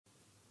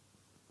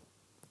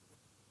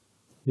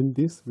In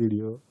this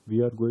video,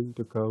 we are going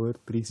to cover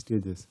three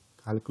stages: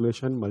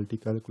 calculation,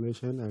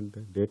 multi-calculation,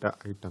 and data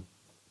item.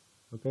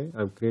 Okay,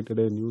 I've created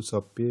a new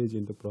subpage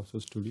in the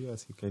Process Studio,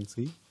 as you can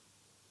see.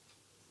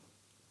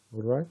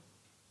 Alright,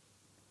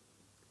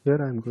 here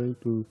I'm going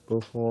to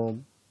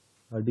perform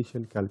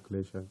addition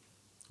calculation.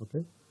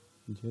 Okay,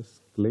 just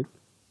click,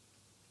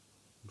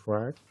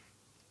 drag,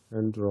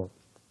 and drop,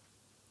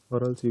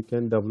 or else you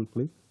can double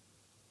click,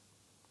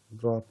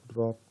 drop,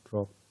 drop,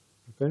 drop.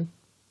 Okay,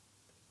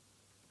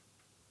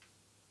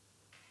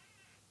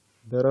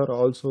 there are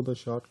also the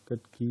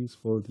shortcut keys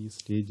for these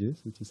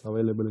stages, which is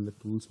available in the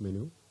tools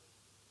menu.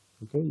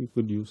 Okay, you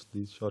could use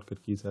these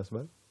shortcut keys as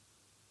well.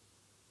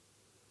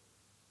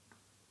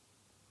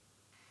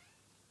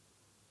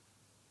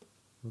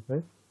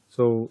 Okay,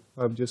 so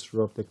I've just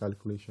dropped the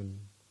calculation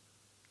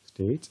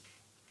stage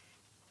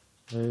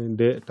and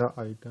data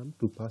item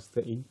to pass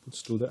the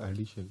inputs to the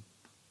addition.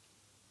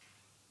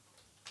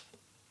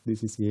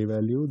 This is A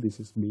value, this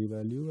is B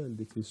value, and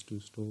this is to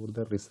store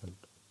the result.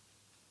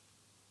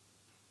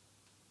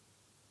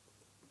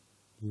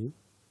 A,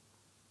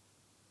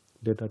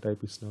 data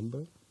type is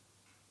number,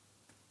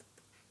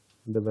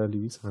 the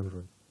value is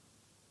 100.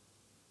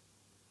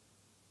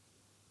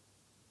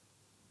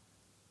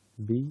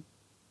 B,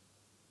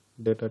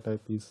 data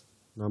type is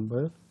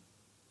number,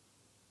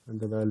 and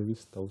the value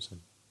is 1000.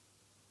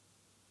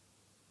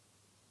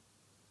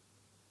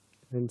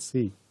 And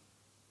C,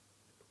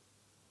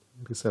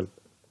 result,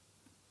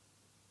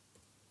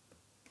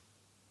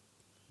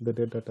 the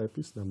data type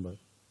is number.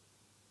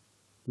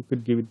 You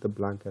could give it the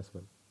blank as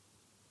well.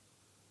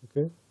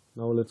 Okay,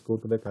 now let's go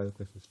to the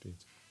calculation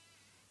stage.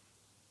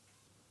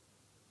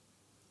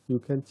 You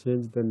can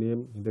change the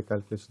name in the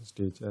calculation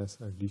stage as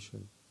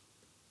addition.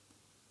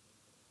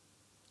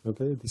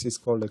 Okay, this is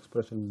called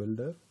expression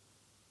builder.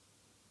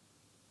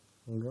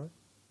 Alright,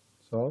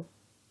 so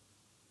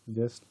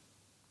just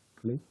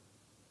click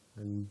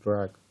and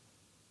drag,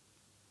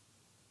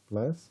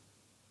 plus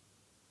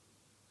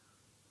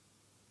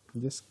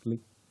just click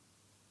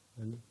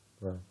and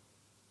drag.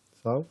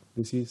 So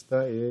this is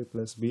the A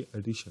plus B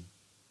addition,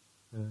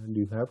 and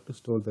you have to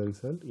store the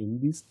result in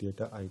this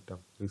data item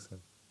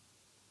result.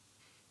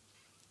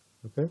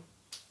 Okay,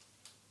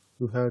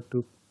 you have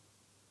to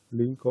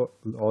link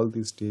all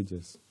these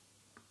stages.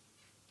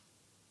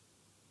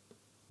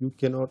 You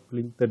cannot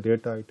link the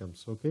data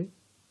items. Okay,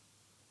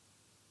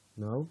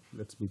 now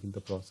let's begin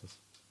the process.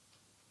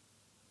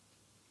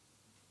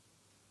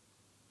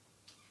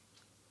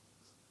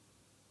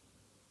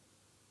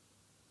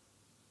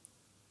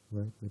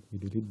 Right, let me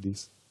delete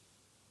this.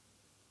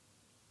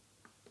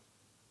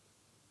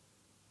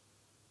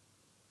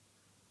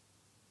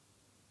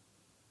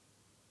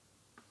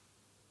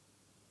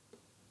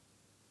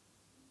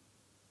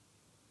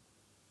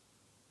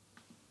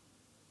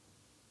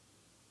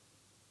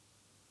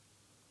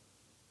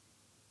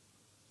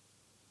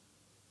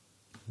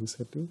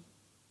 Resetting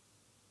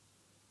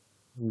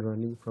and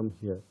running from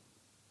here.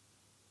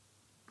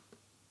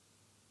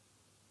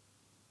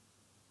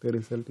 The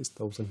result is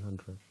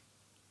 1100.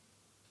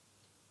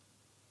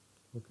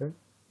 Okay,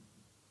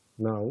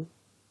 now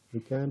you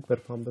can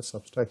perform the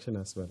subtraction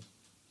as well.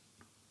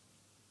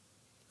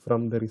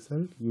 From the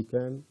result, you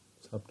can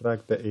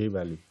subtract the A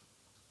value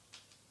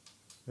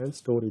and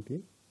store it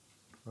in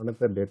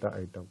another data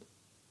item.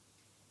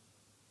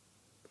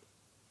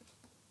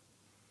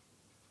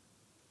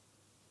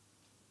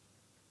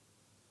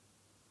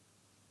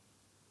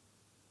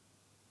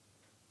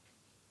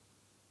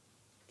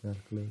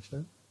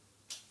 Calculation.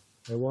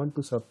 I want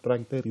to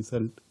subtract the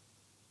result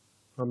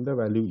from the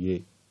value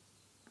A.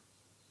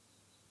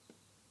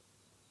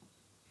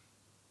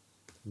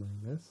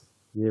 Minus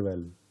A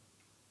value.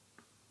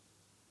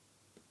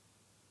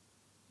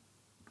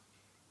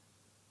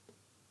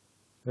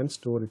 And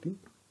store it in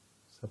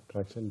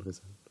subtraction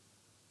result.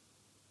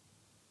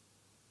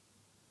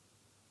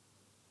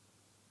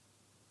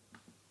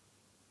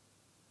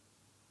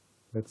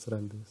 Let's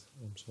run this.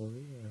 I'm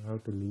sorry, I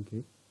have to link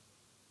it.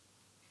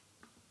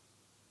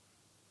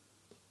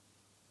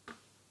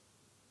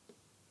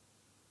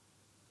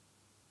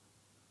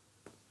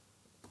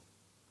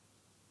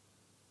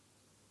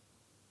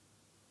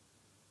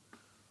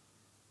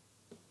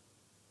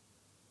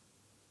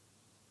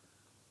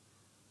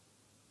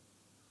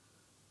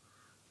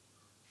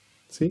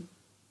 See,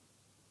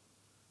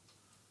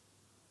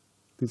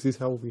 this is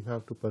how we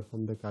have to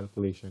perform the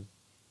calculation.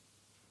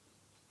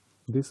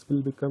 This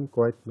will become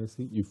quite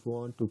messy if you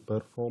want to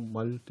perform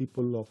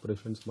multiple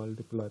operations,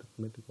 multiple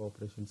arithmetic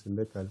operations in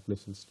the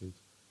calculation stage.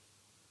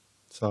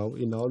 So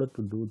in order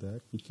to do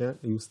that, we can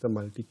use the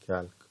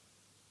multi-calc.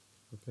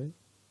 Okay,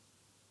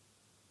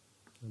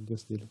 I'm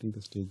just deleting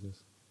the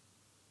stages.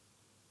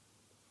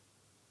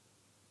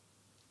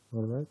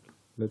 Alright,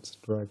 let's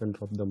drag and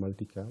drop the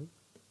multi-calc.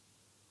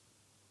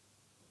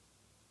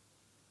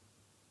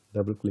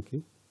 Double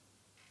clicking.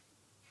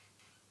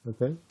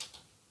 Okay,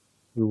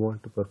 we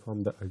want to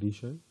perform the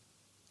addition.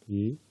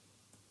 A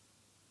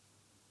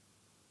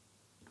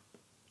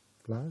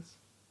plus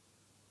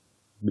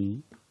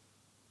B,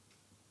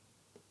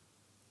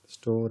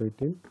 store it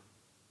in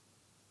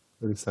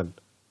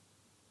result.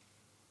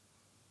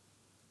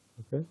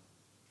 Okay,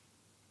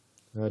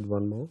 add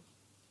one more.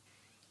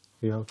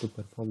 We have to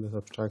perform the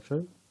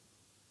subtraction.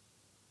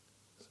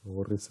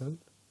 So result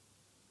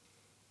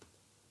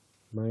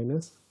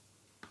minus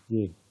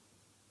A.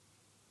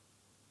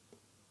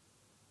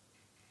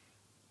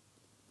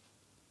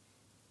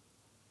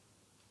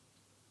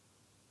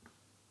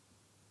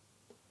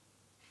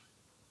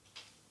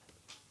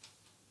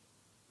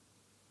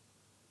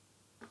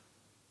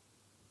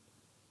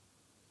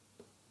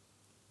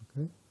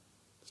 Okay,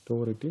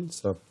 store it in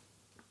sub.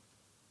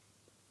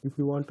 If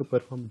we want to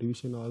perform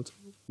division also,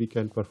 we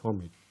can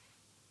perform it.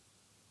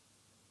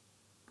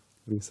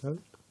 Result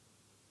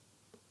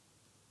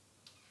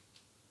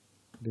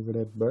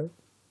divided by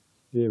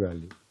A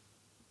value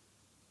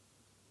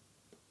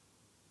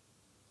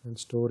and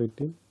store it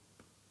in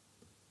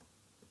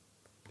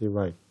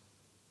divide.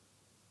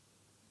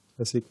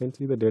 As you can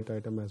see, the data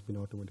item has been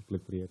automatically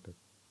created.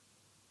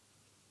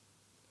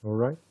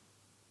 Alright,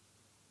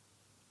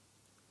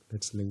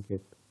 let's link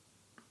it.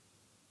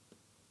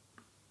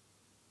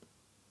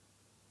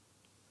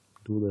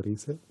 Do the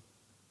reset.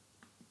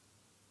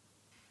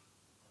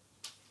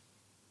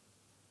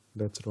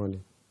 Let's run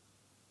it.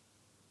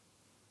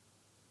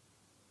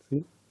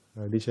 See,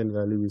 addition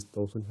value is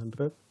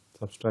 1100,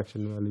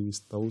 subtraction value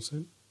is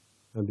 1000,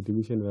 and the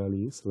division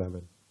value is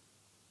 11.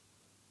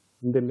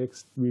 In the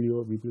next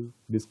video, we will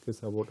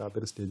discuss about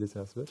other stages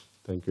as well.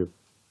 Thank you.